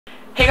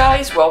Hey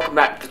guys, welcome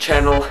back to the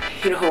channel.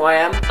 You know who I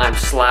am? I'm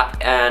Slap,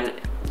 and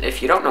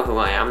if you don't know who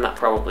I am, that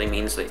probably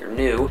means that you're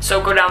new.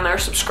 So go down there,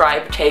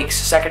 subscribe, takes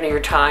a second of your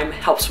time,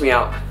 helps me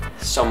out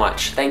so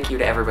much. Thank you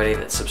to everybody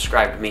that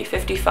subscribed to me.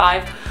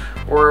 55,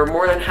 we're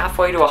more than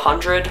halfway to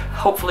 100.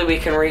 Hopefully we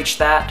can reach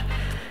that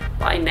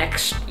by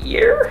next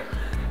year.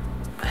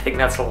 I think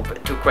that's a little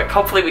bit too quick.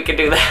 Hopefully we can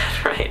do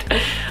that, right?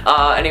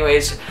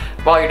 Anyways,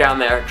 while you're down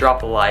there,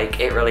 drop a like.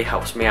 It really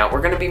helps me out.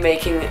 We're going to be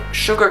making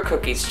sugar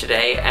cookies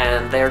today,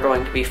 and they're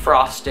going to be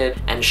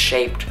frosted and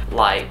shaped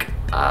like,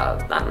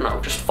 I don't know,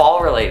 just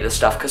fall-related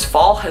stuff, because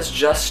fall has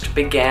just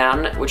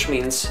began, which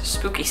means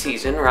spooky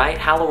season, right?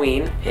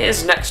 Halloween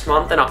is next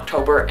month in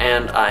October,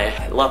 and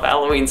I love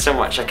Halloween so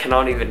much. I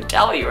cannot even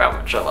tell you how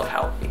much I love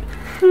Halloween.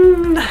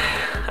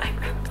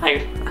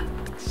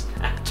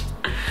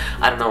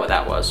 I don't know what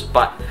that was,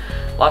 but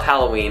love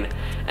Halloween.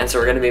 And so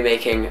we're going to be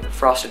making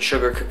frosted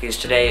sugar cookies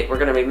today. We're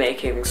going to be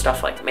making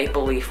stuff like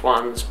maple leaf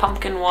ones,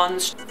 pumpkin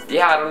ones.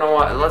 Yeah, I don't know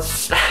what,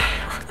 let's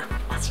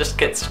just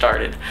get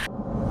started.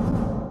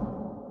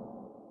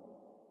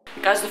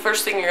 Guys, the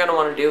first thing you're going to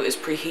want to do is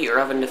preheat your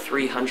oven to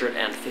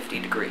 350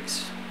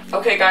 degrees.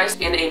 Okay guys,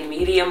 in a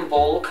medium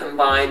bowl,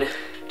 combine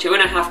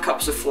 2.5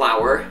 cups of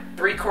flour,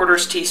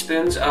 3/4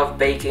 teaspoons of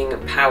baking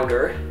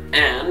powder,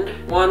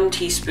 and 1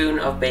 teaspoon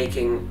of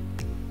baking.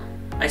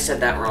 I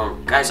said that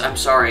wrong. Guys, I'm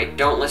sorry.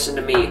 Don't listen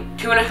to me.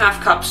 2.5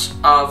 cups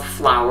of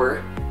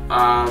flour,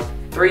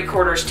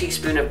 3/4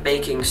 teaspoon of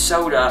baking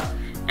soda,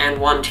 and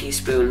 1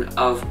 teaspoon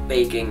of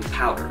baking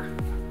powder.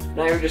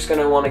 Now you're just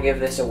gonna want to give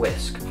this a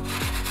whisk.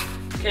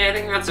 Okay, I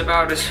think that's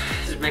about as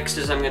mixed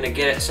as I'm gonna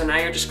get it. So now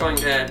you're just going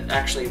to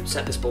actually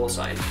set this bowl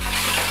aside.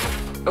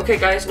 Okay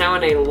guys, now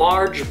in a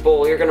large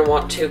bowl, you're gonna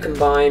want to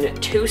combine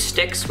 2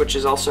 sticks, which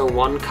is also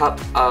 1 cup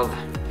of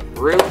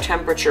room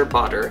temperature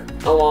butter,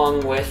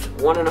 along with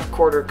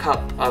 1.25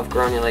 cup of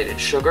granulated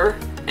sugar,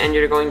 and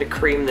you're going to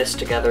cream this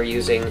together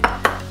using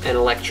an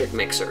electric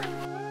mixer.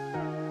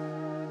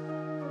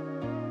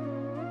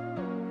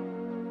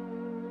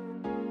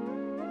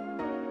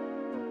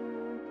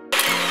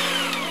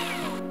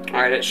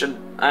 Alright, it should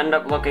end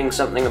up looking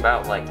something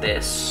about like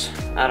this.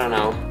 I don't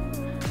know.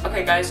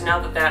 Okay guys, now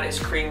that that is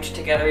creamed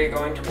together, you're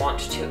going to want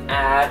to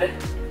add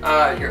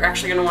you're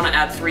actually going to want to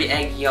add 3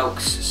 egg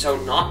yolks, so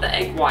not the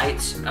egg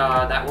whites,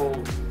 that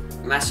will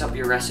mess up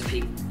your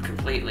recipe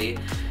completely.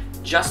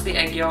 Just the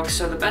egg yolks,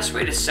 so the best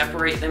way to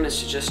separate them is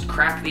to just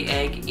crack the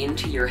egg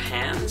into your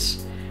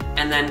hands,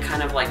 and then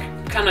kind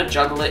of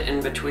juggle it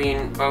in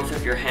between both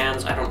of your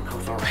hands. I don't know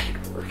the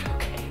right word,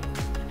 okay.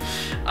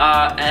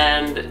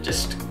 And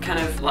just kind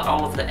of let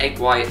all of the egg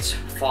whites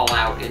fall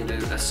out into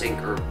a sink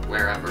or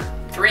wherever.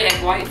 3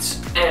 egg whites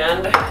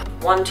and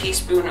 1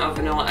 teaspoon of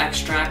vanilla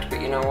extract,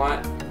 but you know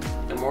what?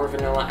 The more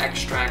vanilla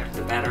extract,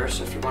 the better,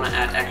 so if you want to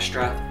add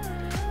extra,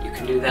 you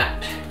can do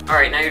that.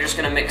 Alright, now you're just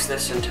going to mix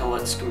this until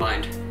it's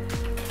combined.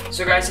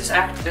 So guys,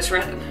 this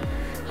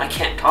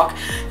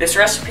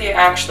recipe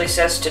actually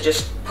says to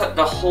just put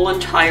the whole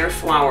entire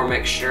flour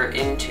mixture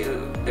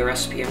into the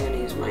recipe. I'm going to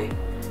use my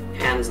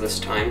hands this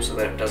time so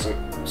that it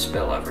doesn't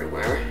spill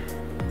everywhere.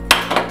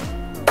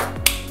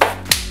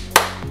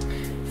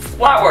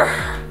 Flour!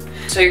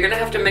 So you're gonna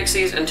have to mix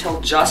these until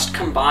just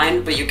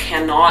combined, but you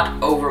cannot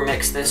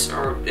overmix this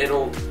or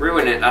it'll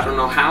ruin it. I don't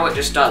know how, it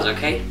just does,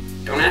 okay?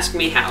 Don't ask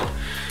me how.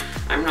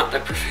 I'm not the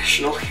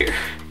professional here.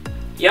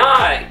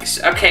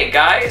 Yikes! Okay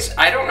guys,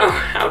 I don't know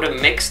how to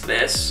mix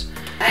this.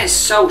 That is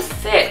so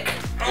thick.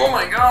 Oh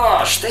my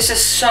gosh, this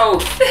is so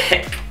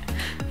thick.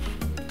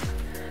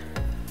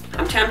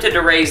 I'm tempted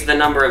to raise the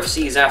number of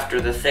C's after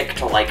the thick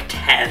to like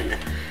 10.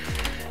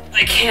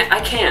 I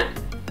can't.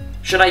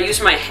 Should I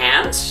use my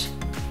hands?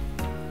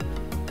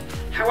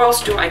 How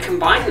else do I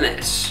combine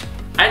this?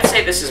 I'd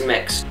say this is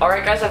mixed.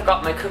 Alright guys, I've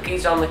got my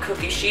cookies on the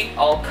cookie sheet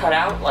all cut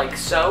out like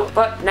so.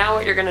 But now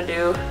what you're gonna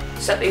do,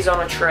 set these on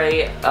a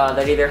tray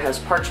that either has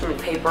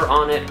parchment paper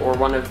on it or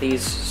one of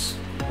these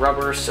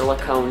rubber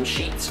silicone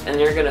sheets, and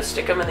you're gonna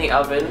stick them in the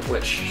oven,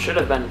 which should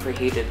have been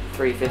preheated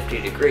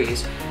 350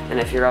 degrees. And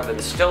if your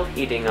oven's still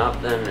heating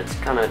up, then it's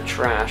kind of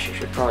trash. You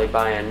should probably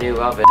buy a new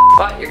oven.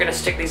 But you're gonna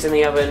stick these in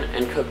the oven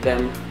and cook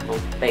them, well,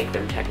 bake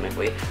them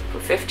technically, for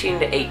 15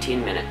 to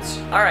 18 minutes.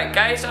 Alright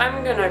guys,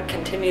 I'm gonna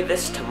continue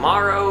this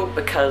tomorrow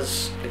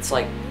because it's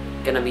like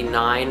gonna be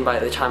 9 by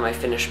the time I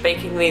finish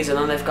baking these, and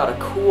then they've got to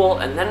cool,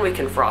 and then we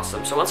can frost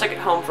them. So once I get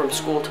home from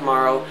school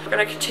tomorrow, we're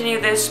gonna continue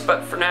this,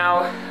 but for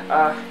now,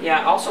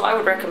 yeah, also I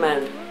would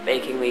recommend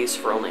baking these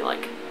for only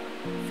like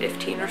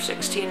 15 or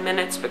 16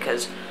 minutes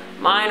because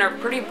mine are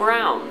pretty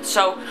brown.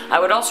 So I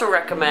would also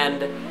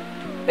recommend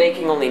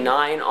baking only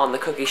 9 on the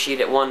cookie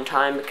sheet at one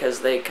time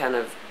because they kind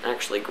of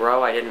actually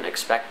grow. I didn't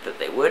expect that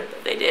they would,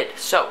 but they did.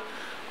 So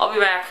I'll be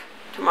back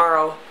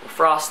tomorrow, we'll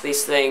frost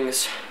these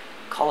things,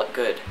 call it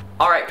good.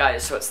 Alright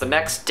guys, so it's the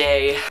next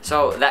day,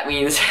 so that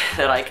means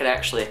that I can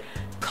actually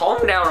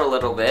calm down a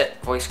little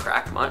bit, voice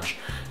crack much,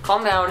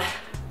 calm down,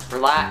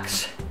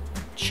 relax,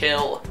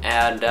 chill,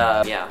 and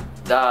yeah.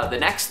 The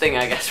next thing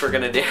I guess we're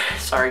gonna do,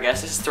 sorry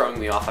guys, this is throwing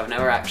me off, I've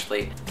never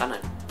actually done a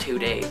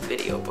 2-day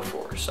video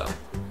before, so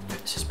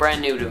This is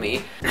brand new to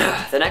me.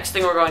 The next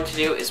thing we're going to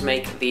do is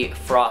make the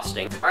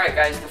frosting. Alright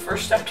guys, the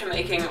first step to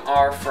making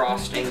our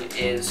frosting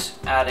is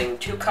adding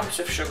 2 cups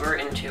of sugar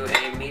into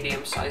a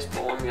medium-sized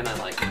bowl. I'm gonna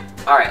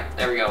alright,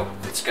 there we go,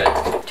 it's good.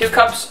 2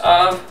 cups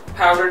of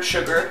powdered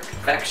sugar,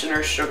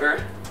 confectioner's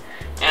sugar,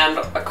 and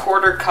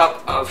 1/4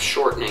 cup of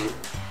shortening.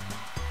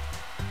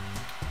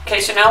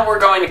 Okay, so now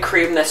we're going to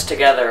cream this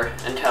together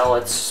until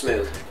it's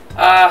smooth.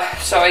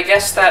 So I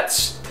guess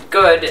that's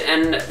good,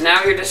 and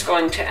now you're just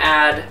going to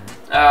add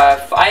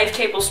 5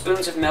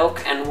 tablespoons of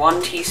milk and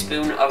 1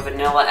 teaspoon of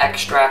vanilla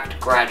extract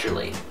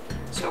gradually.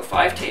 So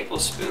 5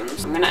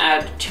 tablespoons. I'm gonna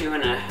add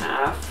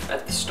 2.5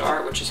 at the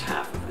start, which is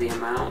half of the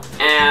amount.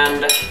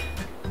 And,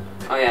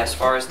 oh yeah, as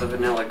far as the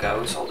vanilla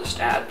goes, I'll just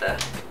add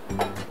the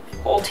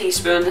whole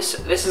teaspoon.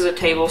 This is a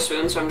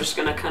tablespoon, so I'm just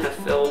gonna kind of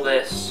fill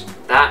this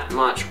that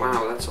much.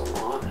 Wow, that's a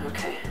lot.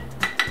 Okay.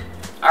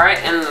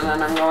 Alright, and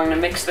then I'm going to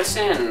mix this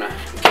in.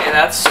 Okay,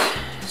 that's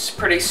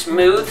pretty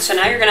smooth. So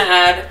now you're gonna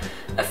add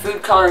a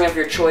food coloring of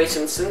your choice,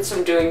 and since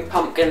I'm doing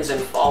pumpkins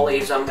and fall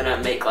leaves, I'm gonna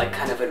make like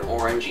kind of an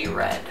orangey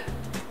red.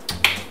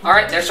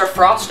 Alright, there's our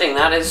frosting.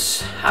 That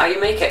is how you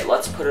make it.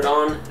 Let's put it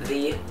on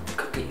the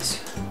cookies.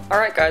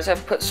 Alright guys,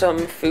 I've put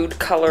some food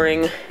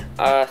coloring,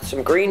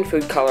 some green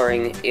food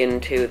coloring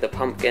into the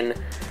pumpkin.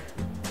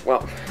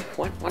 Well,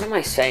 what am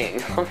I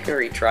saying? Let me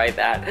retry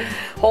that.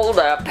 Hold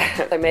up.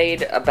 I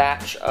made a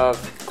batch of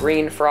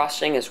green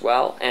frosting as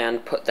well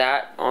and put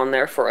that on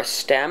there for a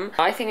stem.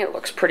 I think it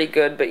looks pretty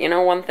good, but you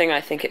know one thing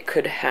I think it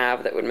could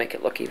have that would make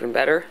it look even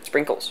better?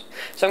 Sprinkles.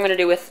 So I'm gonna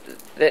do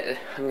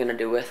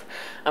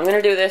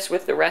this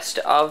with the rest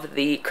of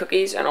the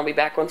cookies, and I'll be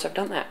back once I've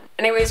done that.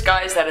 Anyways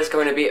guys, that is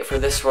going to be it for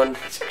this one.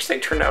 It's actually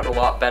turned out a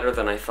lot better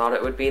than I thought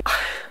it would be.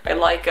 I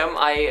like them.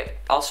 I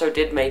also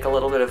did make a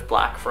little bit of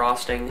black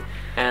frosting,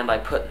 and I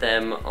put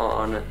them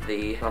on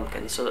the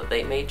pumpkins so that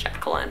they made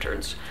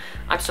jack-o'-lanterns.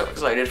 I'm so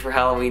excited for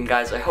Halloween,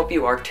 guys. I hope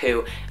you are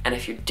too. And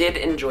if you did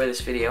enjoy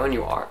this video and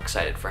you are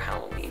excited for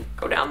Halloween,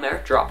 go down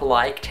there, drop a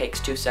like, takes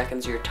 2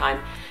 seconds of your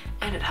time,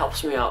 and it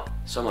helps me out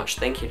so much.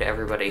 Thank you to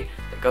everybody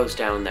that goes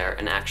down there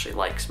and actually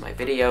likes my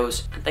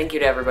videos. And thank you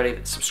to everybody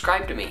that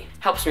subscribed to me.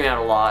 Helps me out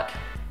a lot.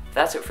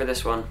 That's it for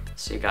this one.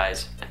 See you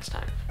guys next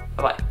time.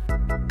 Bye-bye.